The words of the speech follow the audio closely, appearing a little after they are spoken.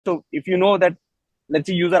So if you know that, let's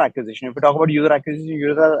say user acquisition. If we talk about user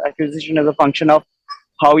acquisition is a function of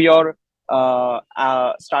how your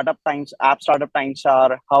app startup times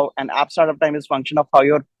are, how an app startup time is function of how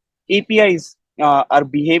your APIs are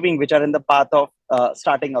behaving, which are in the path of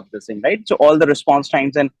starting up this thing, right? So all the response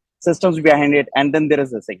times and systems behind it, and then there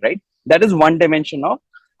is this thing, right? That is one dimension of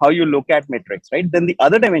how you look at metrics, right? Then the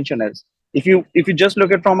other dimension is if you just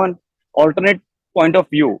look at from an alternate point of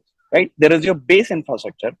view, right? There is your base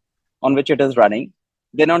infrastructure on which it is running.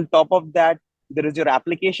 Then on top of that, there is your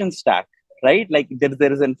application stack, right? Like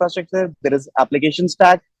there is infrastructure, there is application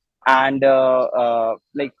stack, and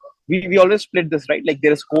like we always split this, right? Like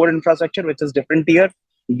there is core infrastructure, which is different tier.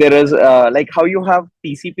 There is like how you have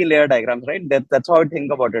TCP layer diagrams, right? That's how I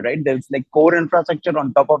think about it, right? There's like core infrastructure,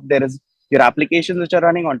 on top of there is your applications which are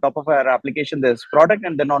running, on top of our application there's product,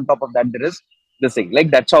 and then on top of that there is this thing. Like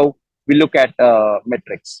that's how we look at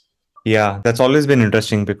metrics. Yeah, that's always been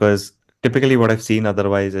interesting because typically what I've seen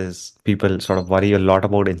otherwise is people sort of worry a lot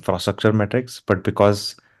about infrastructure metrics, but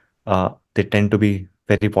because they tend to be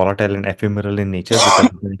very volatile and ephemeral in nature because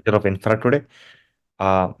of the nature of infra today,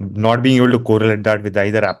 not being able to correlate that with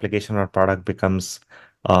either application or product becomes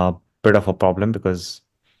a bit of a problem because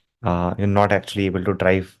you're not actually able to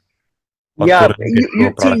drive or Yeah, correlate it to you a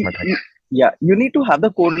see, product metric. yeah, you need to have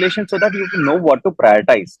the correlation so that you know what to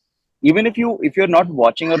prioritize. Even if you're not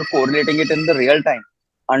watching or correlating it in the real time,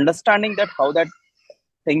 understanding that how that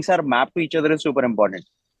things are mapped to each other is super important.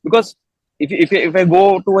 Because if I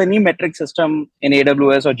go to any metric system in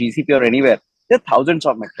AWS or GCP or anywhere, there are thousands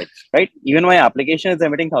of metrics, right? Even my application is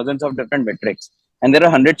emitting thousands of different metrics, and there are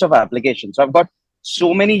hundreds of applications. So I've got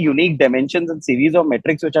so many unique dimensions and series of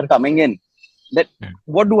metrics which are coming in. That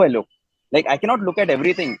what do I look? Like I cannot look at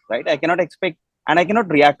everything, right? I cannot expect and I cannot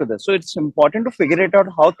react to this. So it's important to figure it out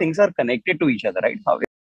how things are connected to each other, right? How